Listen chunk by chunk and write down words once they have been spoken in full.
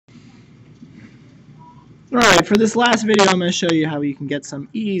Alright, for this last video I'm going to show you how you can get some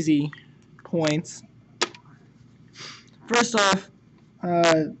easy points. First off,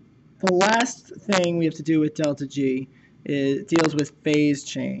 the last thing we have to do with delta G deals with phase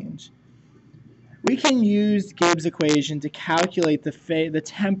change. We can use Gibbs equation to calculate the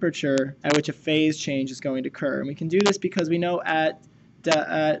temperature at which a phase change is going to occur. And we can do this because we know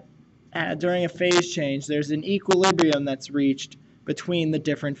during a phase change there's an equilibrium that's reached between the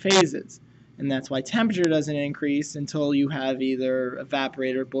different phases. And that's why temperature doesn't increase until you have either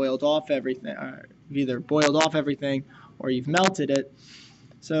evaporated or boiled off everything, or you've melted it.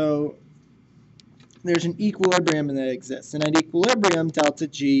 So there's an equilibrium that exists. And at equilibrium, delta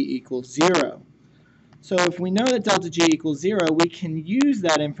G equals 0. So if we know that delta G equals 0, we can use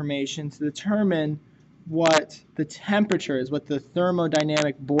that information to determine what the temperature is, what the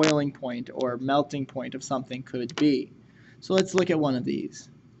thermodynamic boiling point or melting point of something could be. So let's look at one of these.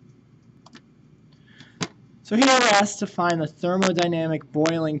 So here we're asked to find the thermodynamic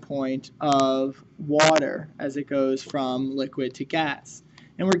boiling point of water as it goes from liquid to gas.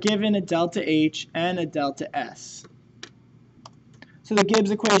 And we're given a delta H and a delta S. So the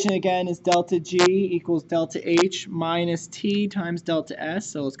Gibbs equation again is delta G equals delta H minus T times delta S.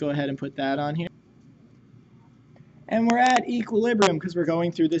 So let's go ahead and put that on here. And we're at equilibrium because we're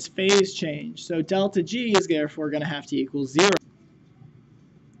going through this phase change. So delta G is therefore going to have to equal 0.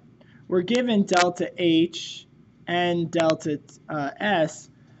 We're given delta H and delta S.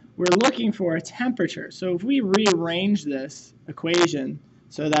 We're looking for a temperature. So if we rearrange this equation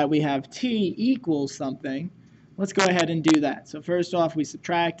so that we have T equals something, let's go ahead and do that. So first off, we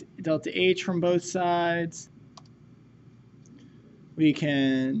subtract delta H from both sides. We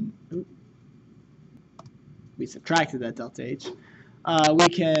subtracted that delta H. We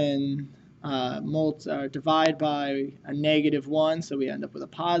can divide by a -1, so we end up with a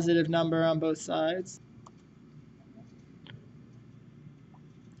positive number on both sides.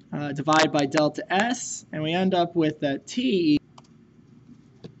 Divide by delta S, and we end up with that T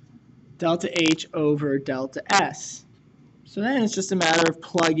delta H over delta S. So then it's just a matter of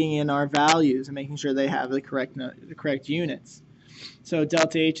plugging in our values and making sure they have the correct units. So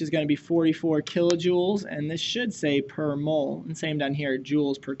delta H is going to be 44 kilojoules, and this should say per mole. And same down here,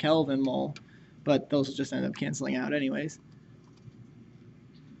 joules per Kelvin mole, but those will just end up canceling out anyways.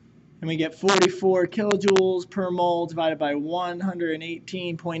 And we get 44 kilojoules per mole divided by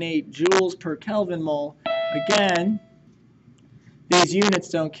 118.8 joules per Kelvin mole. Again, these units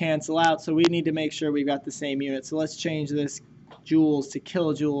don't cancel out, so we need to make sure we've got the same unit. So let's change this joules to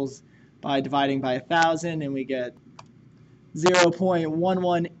kilojoules by dividing by 1,000, and we get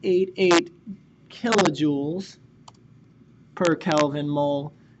 0.1188 kilojoules per Kelvin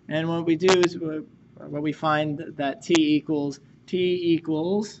mole. And what we do is we find that T equals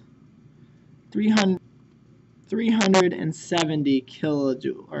 370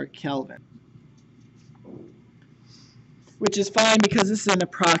 kilojoule or Kelvin, which is fine because this is an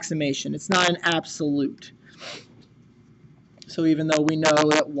approximation. It's not an absolute. So even though we know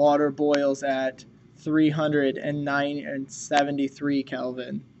that water boils at 373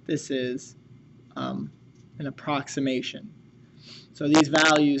 Kelvin, this is an approximation. So these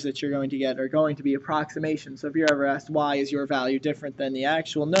values that you're going to get are going to be approximations. So if you're ever asked why is your value different than the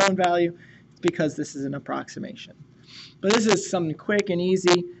actual known value, it's because this is an approximation. But this is something quick and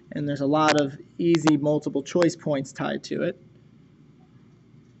easy, and there's a lot of easy multiple choice points tied to it.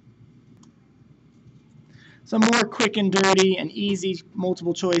 Some more quick and dirty and easy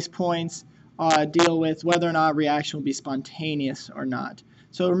multiple choice points deal with whether or not reaction will be spontaneous or not.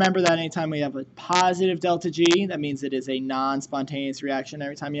 So remember that anytime we have a positive delta G, that means it is a non-spontaneous reaction.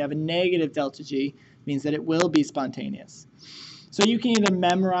 Every time you have a negative delta G, it means that it will be spontaneous. So you can either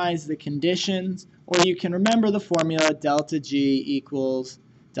memorize the conditions, or you can remember the formula delta G equals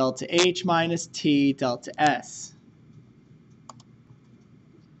delta H minus T delta S.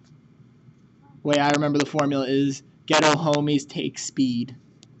 The way I remember the formula is ghetto homies take speed.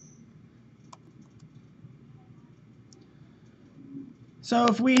 So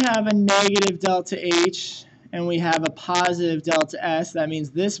if we have a negative delta H and we have a positive delta S, that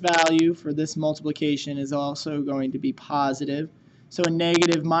means this value for this multiplication is also going to be positive. So a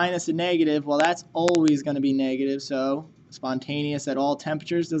negative minus a negative, well, that's always going to be negative. So spontaneous at all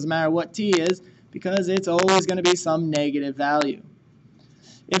temperatures, doesn't matter what T is, because it's always going to be some negative value.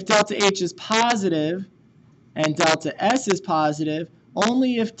 If delta H is positive and delta S is positive,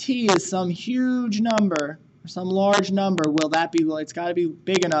 only if T is some huge number or some large number will that be, it's got to be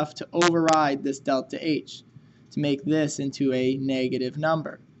big enough to override this delta H to make this into a negative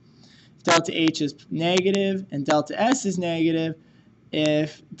number. If delta H is negative and delta S is negative,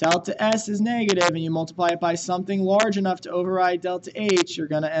 If delta S is negative and you multiply it by something large enough to override delta H, you're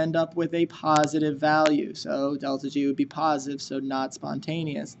going to end up with a positive value. So delta G would be positive, so not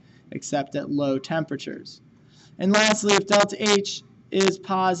spontaneous, except at low temperatures. And lastly, if delta H is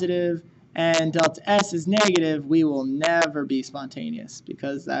positive and delta S is negative, we will never be spontaneous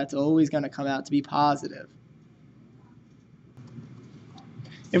because that's always going to come out to be positive.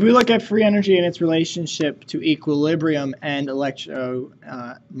 If we look at free energy and its relationship to equilibrium and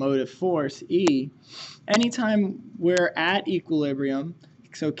electromotive force, E, anytime we're at equilibrium,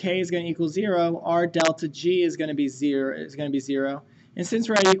 so K is going to equal 0, our delta G is going to be 0. And since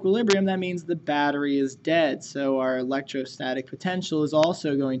we're at equilibrium, that means the battery is dead, so our electrostatic potential is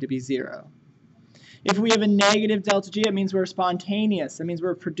also going to be 0. If we have a negative delta G, it means we're spontaneous. That means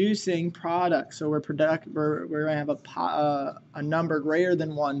we're producing products. So we're going to have a number greater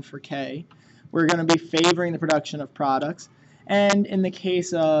than 1 for K. We're going to be favoring the production of products. And in the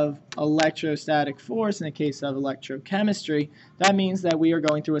case of electrostatic force, in the case of electrochemistry, that means that we are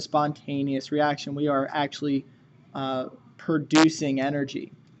going through a spontaneous reaction. We are actually producing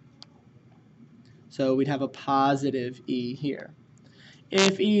energy. So we'd have a positive E here.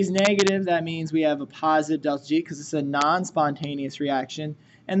 If E is negative, that means we have a positive delta G because it's a non-spontaneous reaction,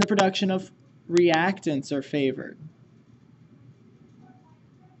 and the production of reactants are favored.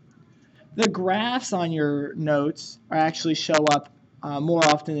 The graphs on your notes actually show up more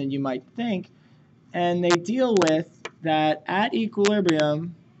often than you might think, and they deal with that at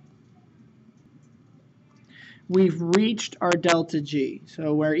equilibrium, we've reached our delta G.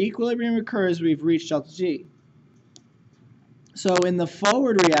 So where equilibrium occurs, we've reached delta G. So in the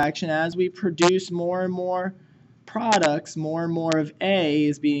forward reaction, as we produce more and more products, more and more of A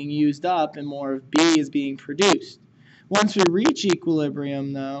is being used up and more of B is being produced. Once we reach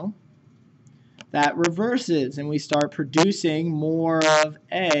equilibrium, though, that reverses and we start producing more of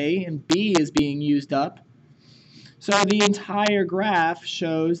A and B is being used up. So the entire graph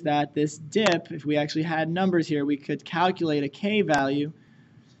shows that this dip, if we actually had numbers here, we could calculate a K value.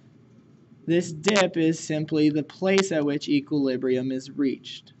 This dip is simply the place at which equilibrium is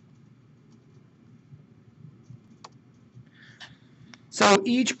reached. So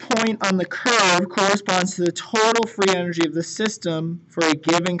each point on the curve corresponds to the total free energy of the system for a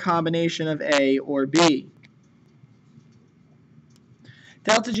given combination of A or B.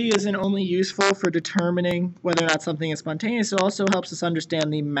 Delta G isn't only useful for determining whether or not something is spontaneous, it also helps us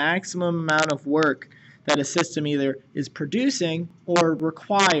understand the maximum amount of work that a system either is producing or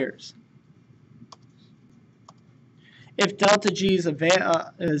requires. If delta G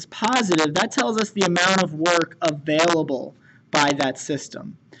is positive, that tells us the amount of work available by that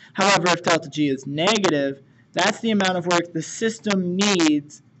system. However, if delta G is negative, that's the amount of work the system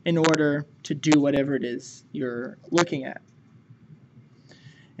needs in order to do whatever it is you're looking at.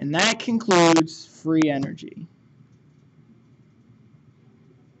 And that concludes free energy.